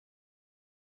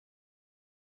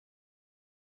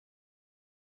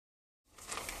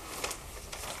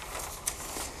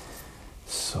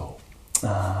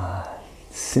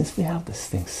since we have this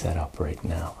thing set up right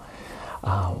now,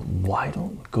 why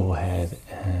don't we go ahead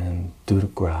and do the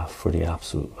graph for the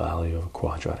absolute value of a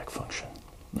quadratic function?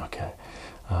 Okay,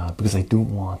 because I do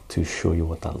want to show you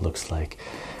what that looks like,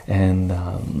 and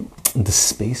the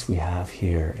space we have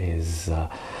here is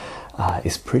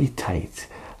pretty tight,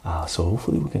 so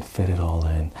hopefully we can fit it all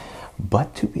in.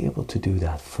 But to be able to do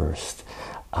that first,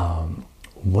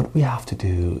 what we have to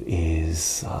do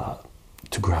is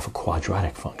to graph a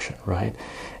quadratic function, right?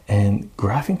 And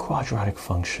graphing quadratic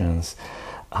functions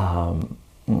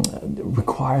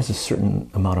requires a certain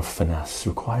amount of finesse,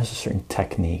 requires a certain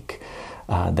technique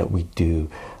that we do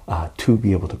to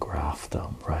be able to graph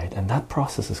them, right? And that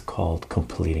process is called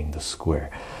completing the square.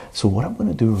 So what I'm going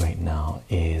to do right now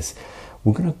is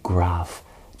we're going to graph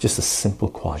just a simple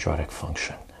quadratic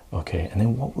function, okay? And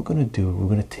then what we're going to do, we're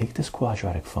going to take this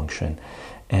quadratic function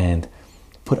and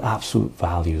put absolute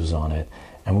values on it,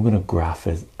 and we're going to graph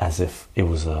it as if it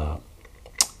was a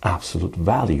absolute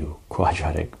value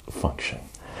quadratic function.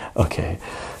 Okay,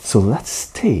 so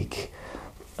let's take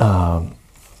a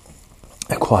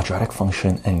quadratic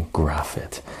function and graph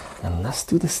it, and let's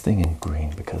do this thing in green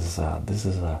because this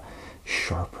is a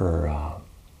sharper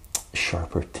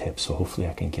tip, so hopefully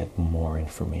I can get more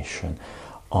information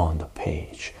on the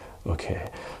page. Okay,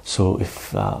 so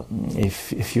if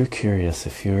you're curious,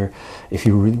 if you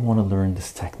really want to learn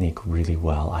this technique really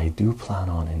well, I do plan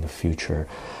on in the future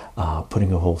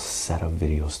putting a whole set of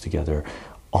videos together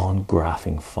on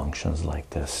graphing functions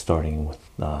like this, starting with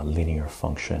linear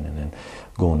function and then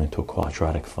going into a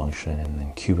quadratic function and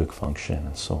then cubic function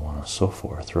and so on and so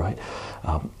forth, right?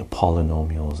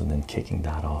 Polynomials, and then kicking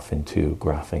that off into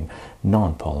graphing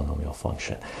non-polynomial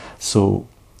function. So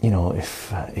you know,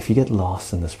 if you get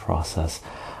lost in this process,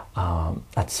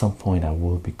 at some point I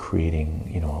will be creating,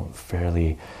 you know,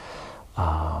 fairly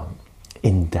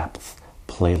in-depth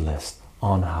playlist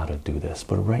on how to do this.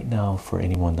 But right now, for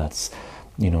anyone that's,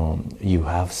 you know, you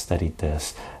have studied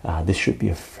this, this should be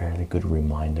a fairly good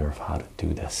reminder of how to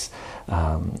do this.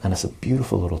 And it's a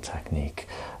beautiful little technique,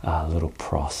 little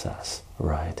process,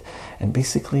 right? And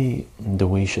basically the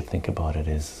way you should think about it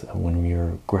is when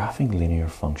you're graphing linear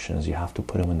functions, you have to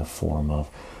put them in the form of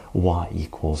y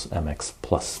equals mx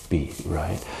plus b,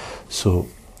 right? So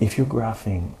if you're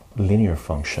graphing linear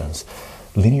functions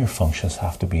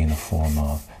have to be in the form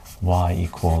of y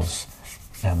equals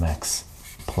mx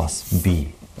plus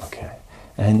b, okay?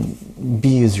 And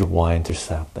b is your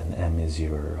y-intercept and m is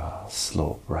your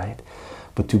slope, right?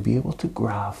 But to be able to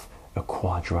graph a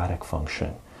quadratic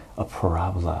function, a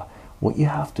parabola, what you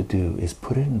have to do is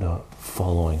put it in the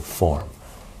following form: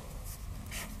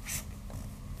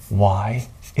 y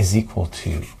is equal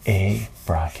to a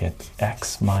bracket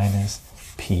x minus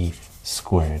p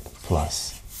squared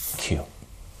plus q.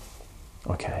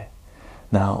 Okay,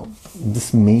 now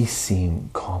this may seem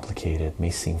complicated,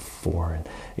 may seem foreign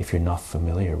if you're not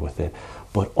familiar with it,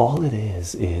 but all it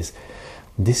is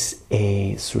this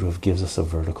a sort of gives us a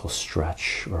vertical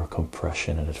stretch or a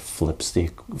compression, and it flips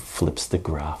the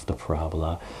graph, the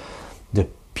parabola. The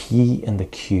p and the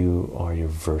q are your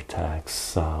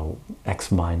vertex.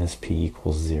 X minus p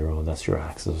equals 0, that's your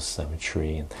axis of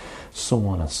symmetry, and so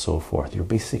on and so forth. You're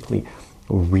basically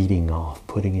reading off,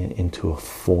 putting it into a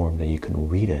form that you can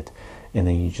read it, and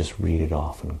then you just read it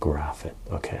off and graph it.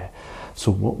 Okay, so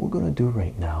what we're going to do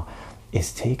right now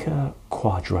is take a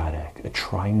quadratic, a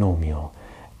trinomial,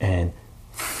 and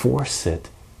force it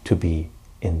to be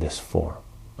in this form.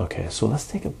 Okay, so let's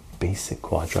take a basic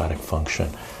quadratic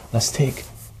function. Let's take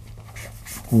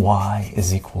y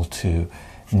is equal to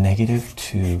negative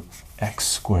 2x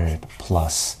squared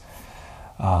plus,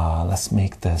 let's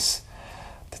make this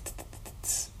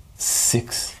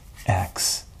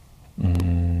 6x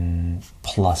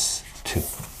plus 2.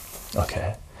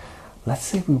 Okay, let's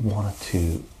say we wanted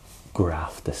to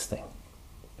graph this thing,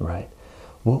 right?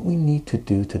 What we need to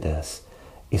do to this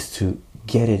is to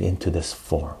get it into this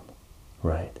form,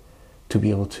 right? To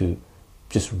be able to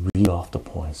just read off the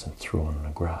points and throw in a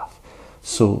graph.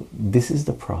 So this is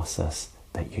the process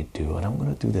that you do, and I'm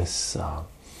going to do this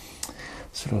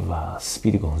sort of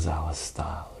Speedy Gonzalez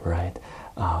style, right?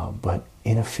 But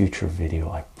in a future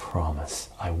video, I promise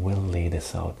I will lay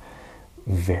this out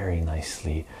very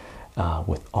nicely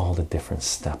with all the different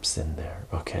steps in there,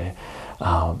 okay?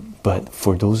 But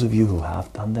for those of you who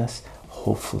have done this,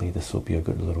 hopefully this will be a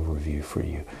good little review for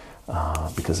you,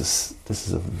 because this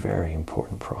is a very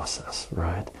important process,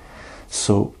 right?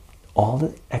 So all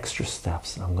the extra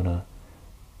steps, I'm gonna,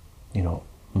 you know,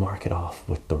 mark it off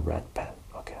with the red pen.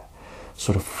 Okay,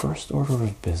 so the first order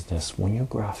of business when you're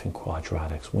graphing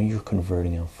quadratics, when you're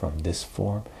converting them from this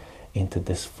form into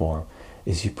this form,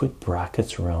 is you put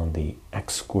brackets around the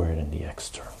x squared and the x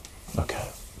term. Okay,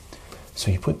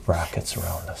 so you put brackets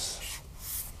around this.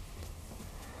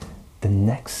 The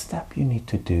next step you need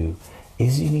to do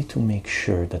is you need to make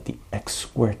sure that the x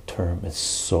squared term is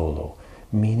solo,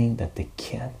 meaning that there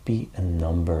can't be a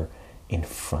number in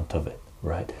front of it,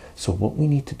 right? So what we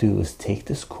need to do is take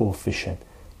this coefficient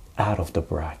out of the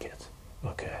bracket.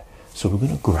 Okay, so we're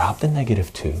going to grab the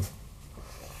 -2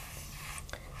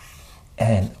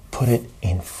 and put it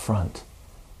in front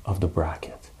of the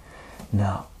bracket.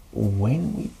 Now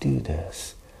when we do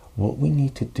this, what we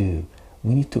need to do,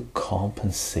 we need to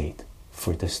compensate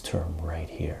for this term right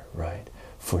here, right,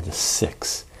 for the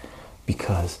 6,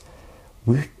 because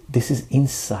this is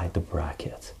inside the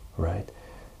bracket, right,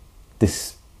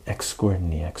 this x squared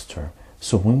and the x term.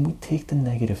 So when we take the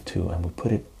 -2 and we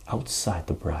put it outside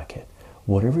the bracket,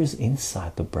 whatever is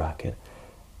inside the bracket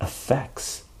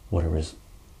affects whatever is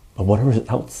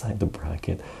outside the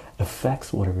bracket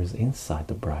affects whatever is inside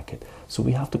the bracket. So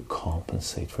we have to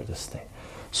compensate for this thing.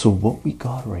 So what we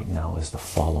got right now is the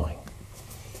following: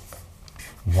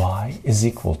 y is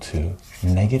equal to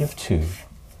 -2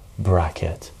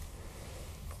 bracket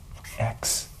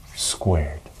x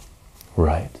squared,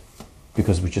 right?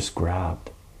 Because we just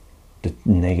grabbed the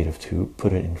 -2,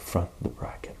 put it in front of the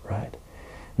bracket, right?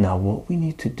 Now what we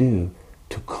need to do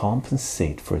to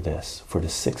compensate for this, for the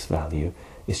 6 value,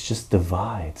 is just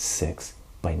divide 6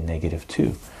 by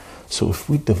 -2. So if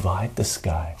we divide this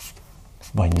guy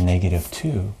by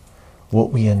 -2,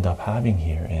 what we end up having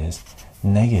here is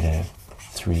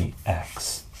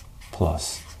 -3x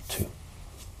plus 2.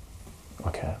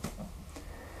 Okay,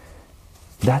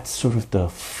 that's sort of the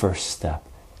first step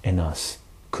in us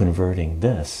converting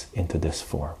this into this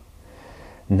form.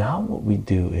 Now what we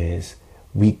do is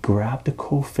we grab the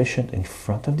coefficient in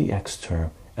front of the x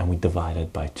term and we divide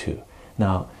it by 2.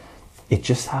 Now it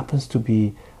just happens to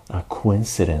be a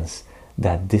coincidence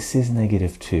that this is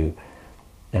 -2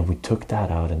 and we took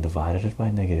that out and divided it by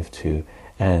 -2,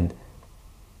 and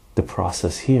the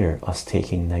process here, us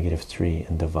taking -3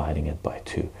 and dividing it by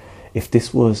 2. If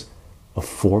this was a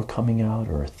 4 coming out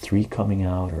or a 3 coming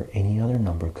out or any other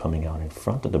number coming out in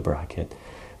front of the bracket,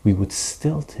 we would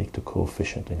still take the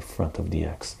coefficient in front of the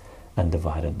x and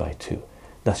divide it by 2.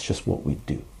 That's just what we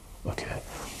do. Okay,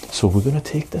 so we're going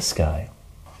to take this guy,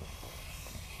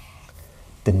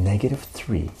 the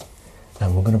 -3,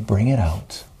 and we're going to bring it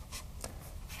out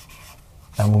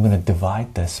and we're going to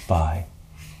divide this by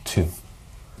 2.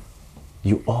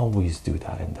 You always do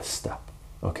that in this step.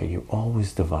 Okay, you're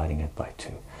always dividing it by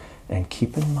 2. And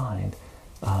keep in mind,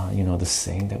 you know, the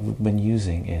saying that we've been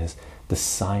using is the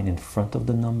sign in front of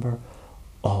the number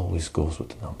always goes with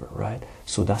the number, right?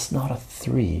 So that's not a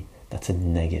 3, that's a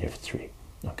 -3.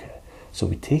 Okay, so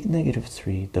we take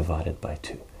 -3 divided by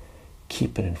 2,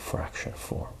 keep it in fraction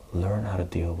form, learn how to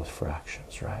deal with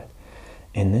fractions, right?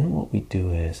 And then what we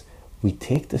do is we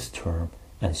take this term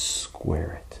and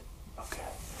square it. Okay,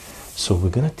 so we're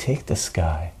going to take this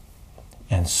guy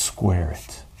and square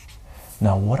it.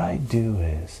 Now what I do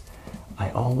is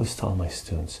I always tell my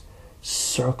students,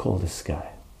 circle this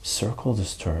guy, circle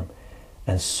this term,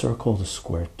 and circle the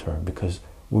squared term, because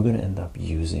we're going to end up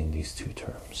using these two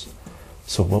terms.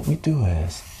 So what we do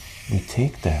is we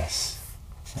take this,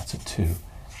 that's a 2,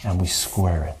 and we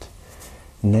square it.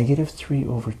 -3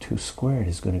 over 2 squared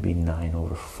is going to be 9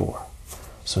 over 4.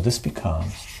 So this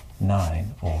becomes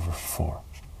 9 over 4.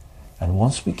 And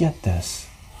once we get this,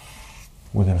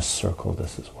 we're going to circle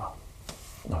this as well.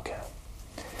 Okay.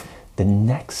 The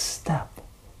next step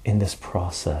in this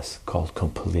process, called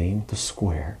completing the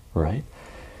square, right?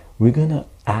 We're going to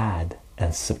add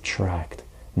and subtract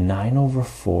 9 over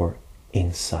 4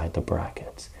 inside the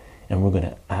brackets. And we're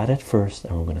going to add it first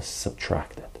and we're going to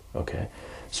subtract it. Okay.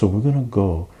 So we're going to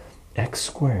go x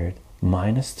squared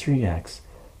minus 3x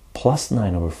plus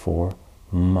 9 over 4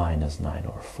 minus 9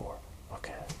 over 4.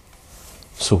 Okay.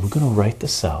 So we're going to write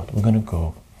this out. We're going to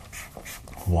go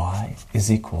y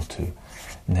is equal to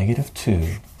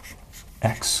 -2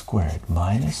 x squared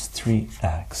minus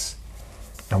 3x,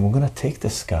 and we're going to take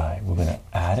this guy, we're going to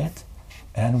add it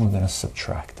and we're going to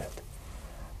subtract it,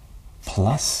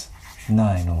 plus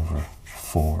 9 over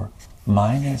 4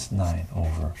 minus 9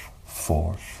 over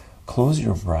 4, close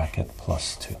your bracket,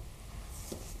 plus 2.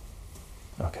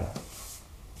 Okay,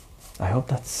 I hope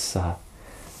that's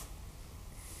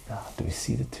do we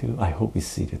see the 2? I hope we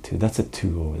see the 2. That's a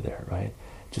 2 over there, right?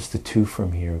 Just a 2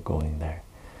 from here going there.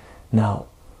 Now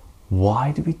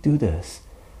why do we do this?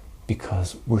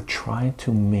 Because we're trying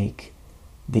to make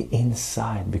the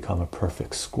inside become a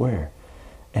perfect square,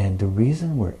 and the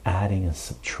reason we're adding and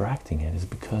subtracting it is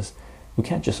because we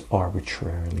can't just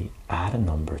arbitrarily add a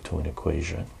number to an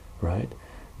equation, right?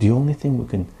 The only thing we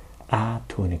can add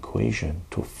to an equation,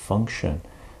 to a function,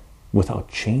 without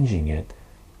changing it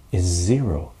is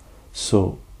 0.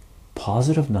 So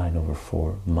positive 9 over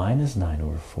 4 minus 9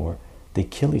 over 4, they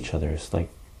kill each other. It's like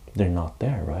they're not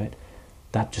there, right?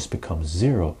 That just becomes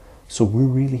 0. So we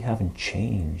really haven't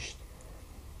changed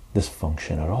this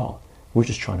function at all. We're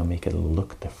just trying to make it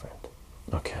look different.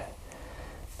 Okay.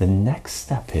 The next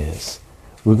step is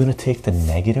we're going to take the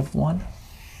negative one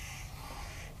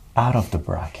out of the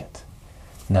bracket.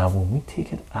 Now when we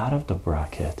take it out of the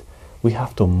bracket, we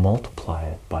have to multiply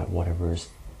it by whatever's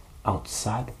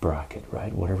outside the bracket,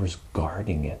 right? Whatever's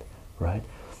guarding it, right?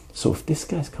 So if this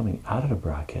guy's coming out of the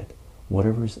bracket,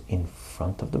 whatever's in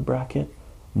front of the bracket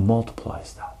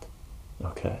multiplies that.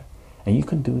 Okay, and you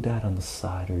can do that on the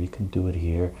side, or you can do it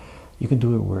here. You can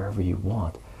do it wherever you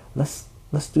want. Let's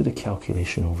do the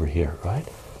calculation over here, right?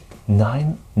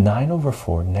 9 over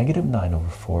 4, negative 9 over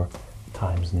 4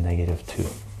 times negative 2.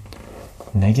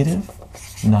 Negative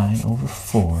 9 over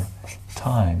 4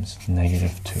 times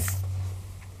negative 2.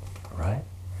 Right?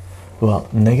 Well,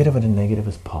 negative and a negative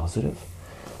is positive.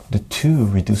 The 2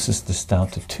 reduces this down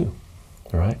to 2.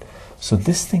 Right? So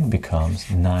this thing becomes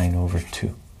 9 over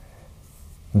 2.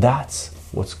 That's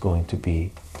what's going to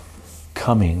be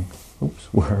coming. Oops,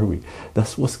 where are we?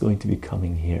 That's what's going to be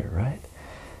coming here, right?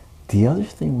 The other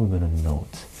thing we're going to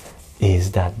note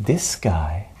is that this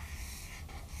guy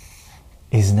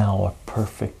is now a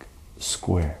perfect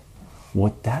square.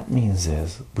 What that means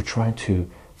is we're trying to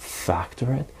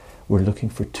factor it. We're looking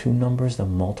for two numbers that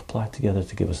multiply together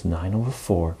to give us 9 over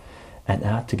 4 and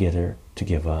add together to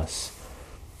give us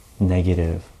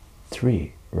negative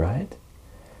 3, right?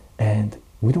 And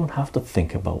we don't have to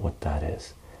think about what that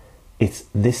is. It's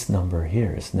this number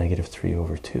here. It's negative 3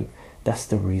 over 2. That's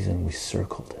the reason we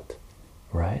circled it,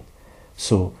 right?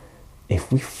 So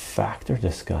if we factor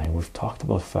this guy, and we've talked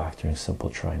about factoring simple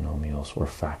trinomials, we're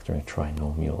factoring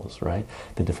trinomials, right?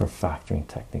 The different factoring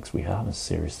techniques we have in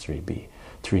series 3b,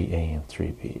 3a and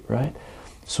 3b, right?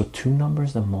 So two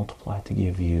numbers that multiply to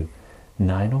give you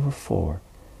 9 over 4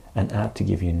 and add to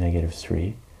give you negative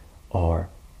 3 are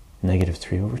negative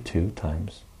 3 over 2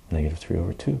 times negative 3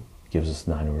 over 2 gives us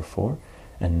 9 over 4,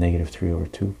 and negative 3 over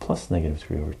 2 plus negative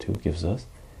 3 over 2 gives us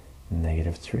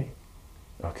negative 3.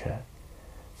 Okay,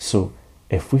 so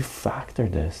if we factor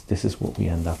this, this is what we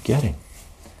end up getting.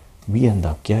 We end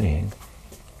up getting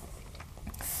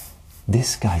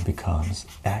this guy becomes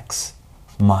x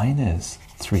minus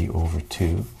 3 over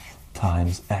 2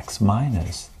 times x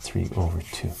minus 3 over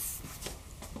 2,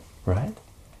 right?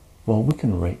 Well, we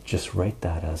can just write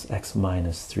that as x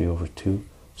minus 3 over 2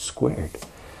 squared.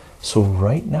 So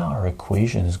right now our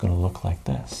equation is going to look like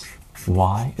this.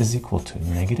 Y is equal to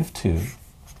negative 2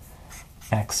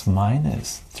 x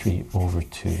minus 3 over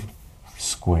 2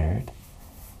 squared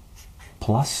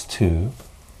plus 2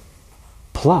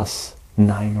 plus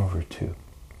 9 over 2.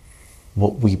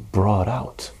 What we brought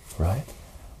out, right?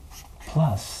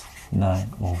 Plus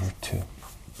 9 over 2.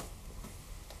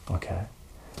 Okay,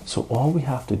 so all we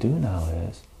have to do now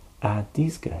is add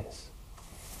these guys.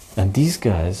 And these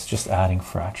guys, just adding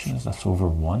fractions, that's over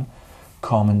 1.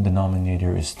 Common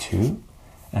denominator is 2,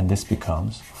 and this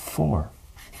becomes 4,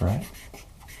 right?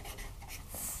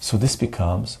 So this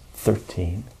becomes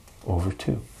 13 over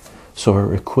 2. So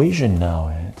our equation now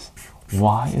is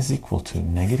y is equal to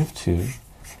negative 2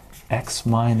 x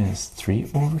minus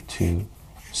 3 over 2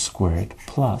 squared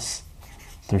plus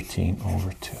 13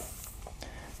 over 2.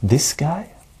 This guy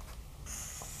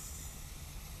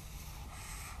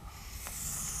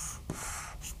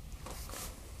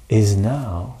is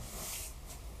now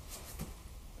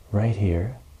right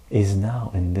here, is now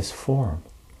in this form,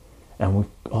 and we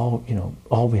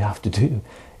all we have to do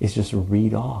is just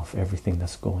read off everything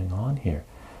that's going on here.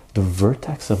 The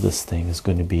vertex of this thing is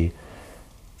going to be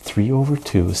 3 over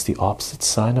 2 is the opposite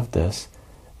sign of this,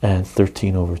 and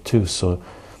 13 over 2. So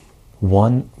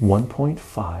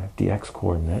 1.5, the x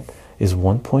coordinate is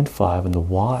 1.5, and the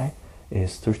y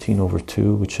is 13 over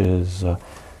 2, which is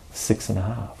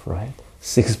 6.5, right?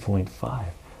 6.5.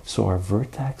 So our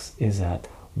vertex is at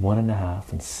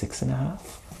 1.5 and 6.5,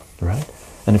 right?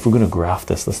 And if we're going to graph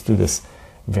this, let's do this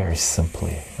very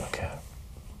simply. Okay,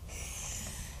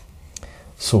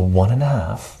 so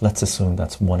 1.5, let's assume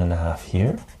that's 1.5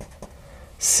 here.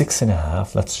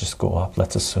 6.5, let's just go up,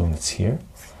 let's assume it's here.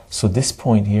 So this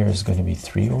point here is going to be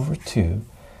 3 over 2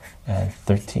 and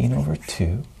 13 over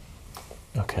 2.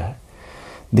 Okay,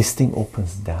 this thing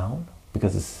opens down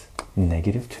because it's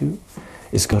negative 2.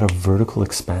 It's got a vertical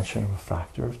expansion of a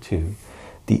factor of 2.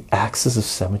 The axis of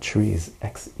symmetry is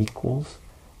x equals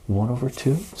 1 over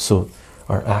 2. So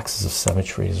our axis of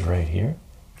symmetry is right here,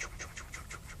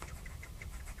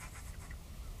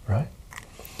 right?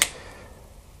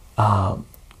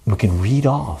 We can read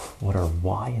off what our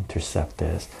y-intercept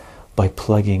is by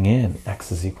plugging in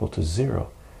x is equal to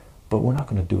 0, but we're not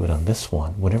going to do it on this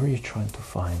one. Whenever you're trying to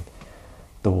find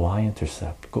the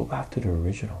y-intercept, go back to the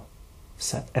original.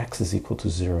 Set x is equal to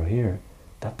 0 here.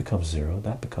 That becomes 0,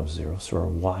 that becomes 0. So our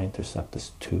y-intercept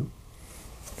is 2,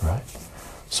 right?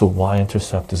 So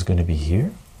y-intercept is going to be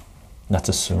here. Let's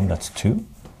assume that's 2.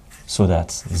 So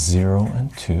that's 0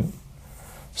 and 2.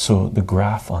 So the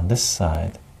graph on this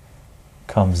side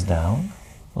comes down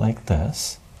like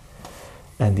this.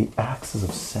 And the axis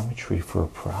of symmetry for a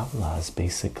parabola is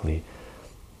basically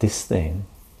this thing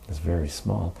is very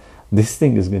small. This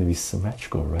thing is going to be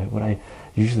symmetrical, right? What I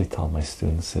usually tell my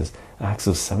students is axis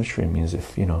of symmetry means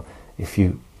if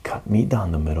you cut me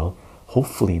down the middle,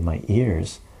 hopefully my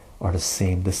ears are the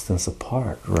same distance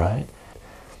apart, right?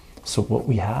 So what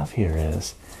we have here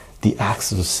is the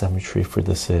axis of symmetry for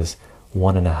this is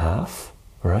 1.5,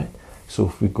 right? So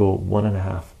if we go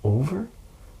 1.5 over,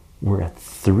 we're at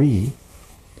 3.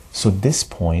 So this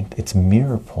point, its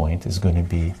mirror point, is going to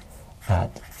be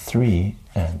at 3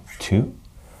 and 2.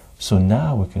 So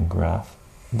now we can graph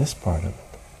this part of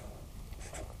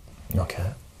it.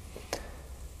 Okay.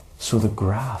 So the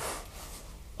graph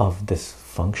of this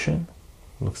function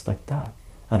looks like that.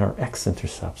 And our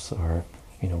x-intercepts are,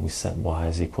 we set y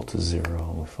is equal to 0,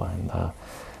 and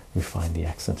we find the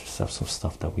x-intercepts of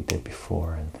stuff that we did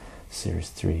before in series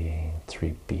 3A and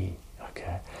 3B.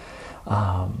 Okay.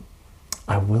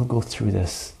 I will go through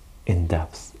this in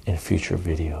depth in future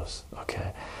videos.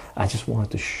 Okay. I just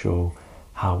wanted to show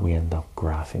how we end up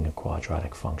graphing a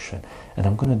quadratic function, and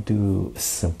I'm going to do a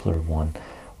simpler one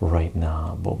right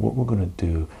now. But what we're going to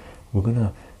do, we're going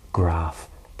to graph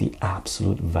the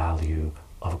absolute value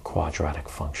of a quadratic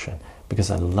function, because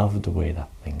I love the way that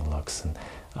thing looks, and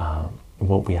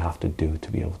what we have to do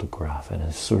to be able to graph it, and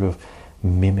it sort of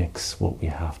mimics what we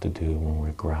have to do when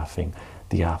we're graphing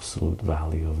the absolute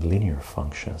value of linear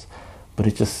functions. But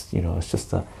it just, it's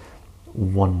just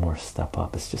one more step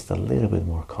up. It's just a little bit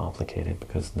more complicated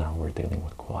because now we're dealing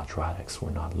with quadratics.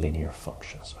 We're not linear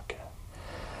functions.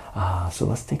 Okay. So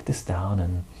let's take this down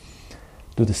and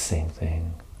do the same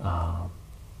thing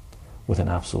with an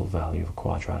absolute value of a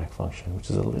quadratic function, which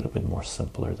is a little bit more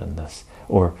simpler than this,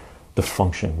 or the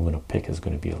function we're going to pick is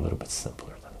going to be a little bit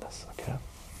simpler